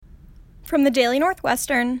From the Daily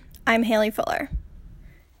Northwestern, I'm Haley Fuller.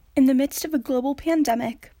 In the midst of a global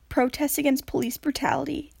pandemic, protests against police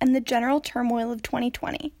brutality, and the general turmoil of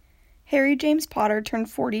 2020, Harry James Potter turned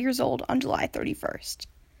 40 years old on July 31st.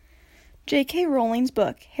 J.K. Rowling's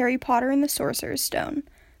book, Harry Potter and the Sorcerer's Stone,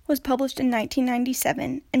 was published in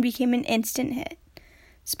 1997 and became an instant hit,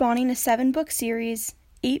 spawning a 7-book series,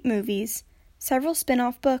 8 movies, several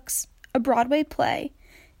spin-off books, a Broadway play,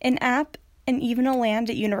 an app, and even a land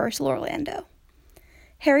at Universal Orlando.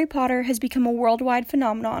 Harry Potter has become a worldwide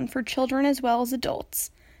phenomenon for children as well as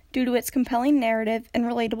adults due to its compelling narrative and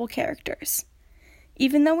relatable characters.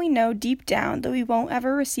 Even though we know deep down that we won't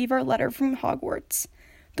ever receive our letter from Hogwarts,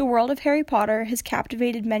 the world of Harry Potter has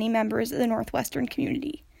captivated many members of the Northwestern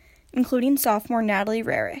community, including sophomore Natalie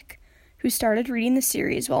Rarick, who started reading the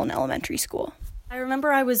series while in elementary school. I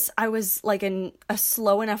remember I was like a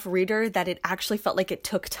slow enough reader that it actually felt like it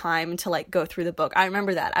took time to like go through the book. I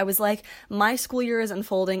remember that. I was like, my school year is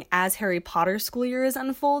unfolding as Harry Potter's school year is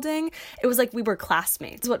unfolding. It was like we were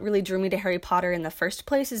classmates. What really drew me to Harry Potter in the first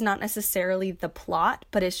place is not necessarily the plot,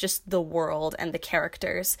 but it's just the world and the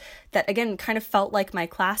characters that, again, kind of felt like my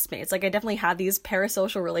classmates. Like I definitely had these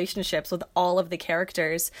parasocial relationships with all of the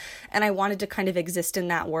characters, and I wanted to kind of exist in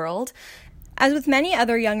that world. As with many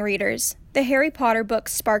other young readers, the Harry Potter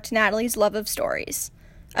books sparked Natalie's love of stories,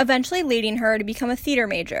 eventually leading her to become a theater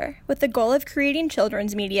major with the goal of creating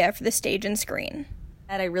children's media for the stage and screen.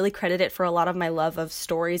 And I really credit it for a lot of my love of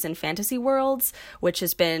stories and fantasy worlds, which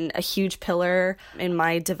has been a huge pillar in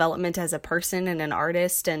my development as a person and an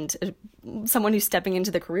artist and someone who's stepping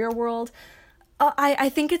into the career world. I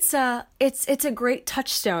think it's a great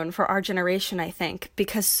touchstone for our generation, I think,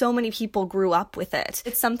 because so many people grew up with it.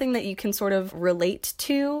 It's something that you can sort of relate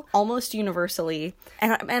to almost universally,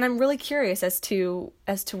 and I'm really curious as to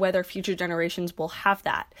whether future generations will have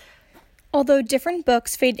that. Although different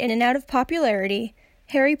books fade in and out of popularity,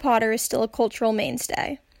 Harry Potter is still a cultural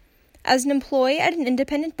mainstay. As an employee at an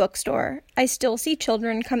independent bookstore, I still see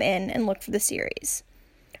children come in and look for the series.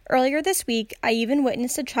 Earlier this week, I even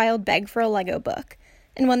witnessed a child beg for a Lego book,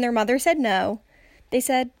 and when their mother said no, they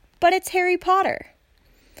said, "But it's Harry Potter."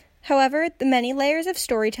 However, the many layers of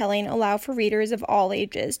storytelling allow for readers of all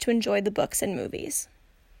ages to enjoy the books and movies.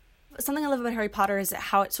 Something I love about Harry Potter is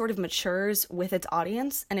how it sort of matures with its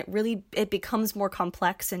audience, and it becomes more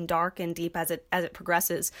complex and dark and deep as it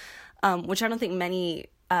progresses, which I don't think many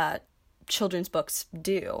children's books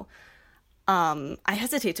do. I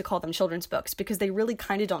hesitate to call them children's books because they really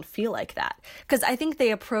kind of don't feel like that, because I think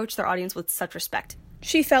they approach their audience with such respect.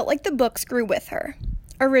 She felt like the books grew with her,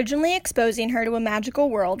 originally exposing her to a magical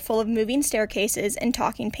world full of moving staircases and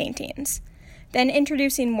talking paintings, then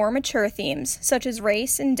introducing more mature themes such as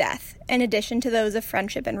race and death, in addition to those of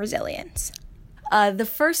friendship and resilience. The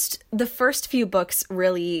first few books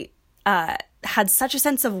really had such a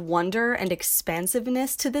sense of wonder and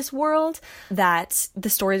expansiveness to this world that the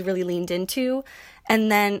stories really leaned into.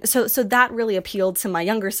 And then, so that really appealed to my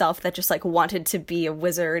younger self that just, like, wanted to be a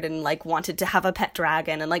wizard and, like, wanted to have a pet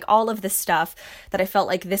dragon and, like, all of this stuff that I felt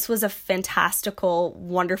like this was a fantastical,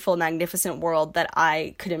 wonderful, magnificent world that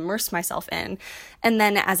I could immerse myself in. And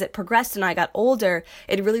then as it progressed and I got older,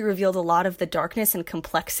 it really revealed a lot of the darkness and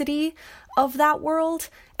complexity of that world,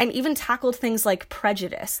 and even tackled things like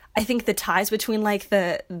prejudice. I think the ties between, like,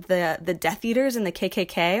 the Death Eaters and the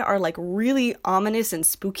KKK are, like, really ominous and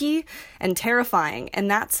spooky and terrifying, and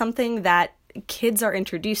that's something that kids are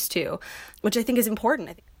introduced to, which I think is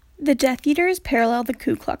important. The Death Eaters parallel the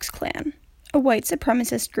Ku Klux Klan, a white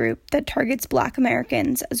supremacist group that targets Black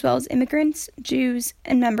Americans as well as immigrants, Jews,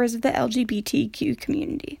 and members of the LGBTQ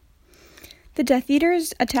community. The Death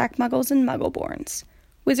Eaters attack Muggles and Muggleborns,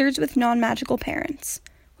 wizards with non-magical parents,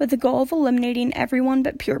 with the goal of eliminating everyone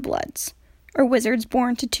but purebloods, or wizards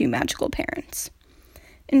born to 2 magical parents.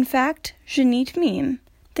 In fact, Janit Meme,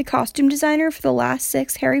 the costume designer for the last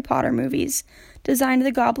 6 Harry Potter movies, designed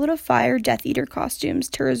the Goblet of Fire Death Eater costumes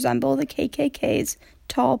to resemble the KKK's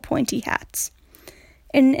tall, pointy hats.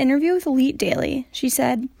 In an interview with Elite Daily, she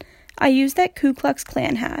said, "I used that Ku Klux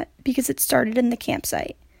Klan hat because it started in the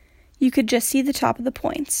campsite. You could just see the top of the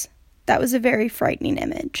points. That was a very frightening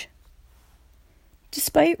image."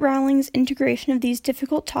 Despite Rowling's integration of these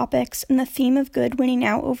difficult topics and the theme of good winning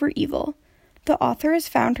out over evil, the author has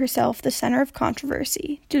found herself the center of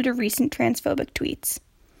controversy due to recent transphobic tweets.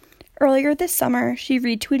 Earlier this summer, she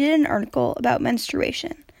retweeted an article about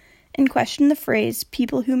menstruation and questioned the phrase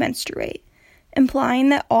 "people who menstruate," implying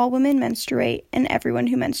that all women menstruate and everyone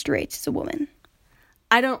who menstruates is a woman.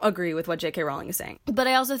 I don't agree with what J.K. Rowling is saying, but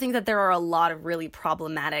I also think that there are a lot of really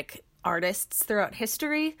problematic artists throughout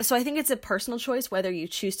history. So I think it's a personal choice whether you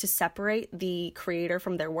choose to separate the creator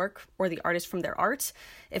from their work or the artist from their art.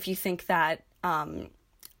 If you think that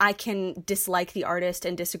I can dislike the artist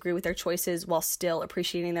and disagree with their choices while still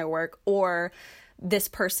appreciating their work, or this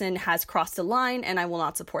person has crossed the line and I will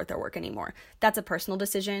not support their work anymore. That's a personal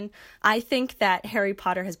decision. I think that Harry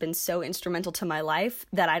Potter has been so instrumental to my life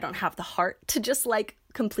that I don't have the heart to just like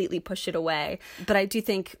completely push it away. But I do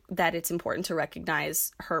think that it's important to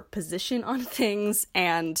recognize her position on things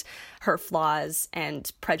and her flaws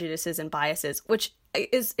and prejudices and biases, which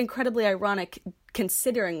is incredibly ironic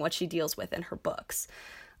considering what she deals with in her books,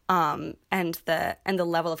 and the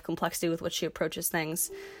level of complexity with which she approaches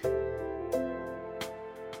things.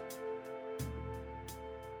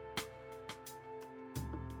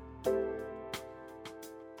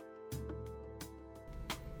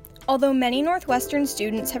 Although many Northwestern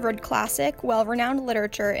students have read classic, well-renowned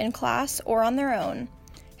literature in class or on their own,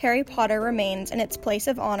 Harry Potter remains in its place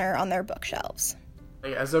of honor on their bookshelves.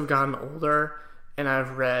 As I've gotten older and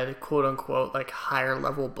I've read quote-unquote like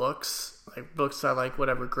higher-level books, like books that like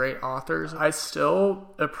whatever great authors, I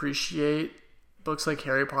still appreciate books like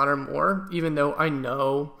Harry Potter more, even though I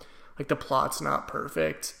know like the plot's not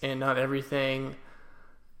perfect and not everything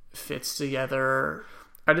fits together.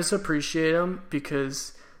 I just appreciate them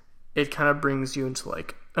because it kind of brings you into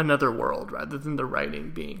like another world rather than the writing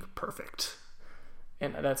being perfect.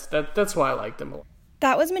 And that's why I like them a lot.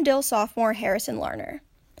 That was Medill sophomore Harrison Larner.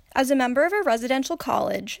 As a member of a residential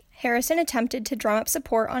college, Harrison attempted to drum up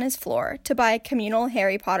support on his floor to buy a communal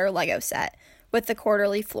Harry Potter Lego set with the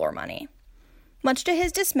quarterly floor money. Much to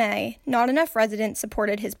his dismay, not enough residents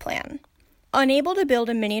supported his plan. Unable to build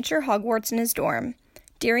a miniature Hogwarts in his dorm,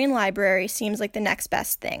 Deering Library seems like the next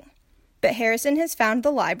best thing. But Harrison has found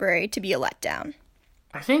the library to be a letdown.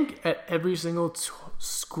 I think at every single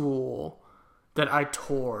school that I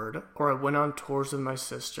toured or I went on tours with my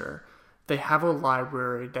sister, they have a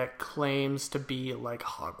library that claims to be like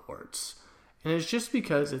Hogwarts. And it's just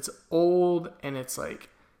because it's old and it's like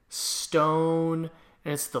stone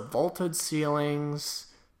and it's the vaulted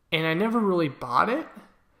ceilings. And I never really bought it.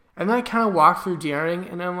 And then I kind of walked through Deering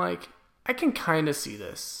and I'm like, I can kind of see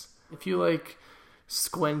this. If you like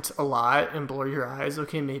squint a lot and blur your eyes,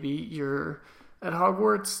 okay, maybe you're at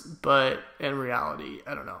Hogwarts, but in reality,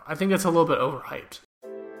 I don't know. I think that's a little bit overhyped.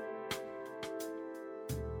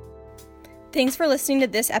 Thanks for listening to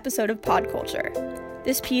this episode of Podculture.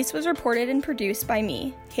 This piece was reported and produced by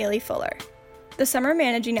me, Haley Fuller. The summer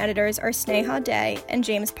managing editors are Sneha Day and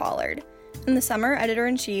James Pollard, and the summer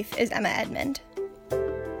editor-in-chief is Emma Edmond.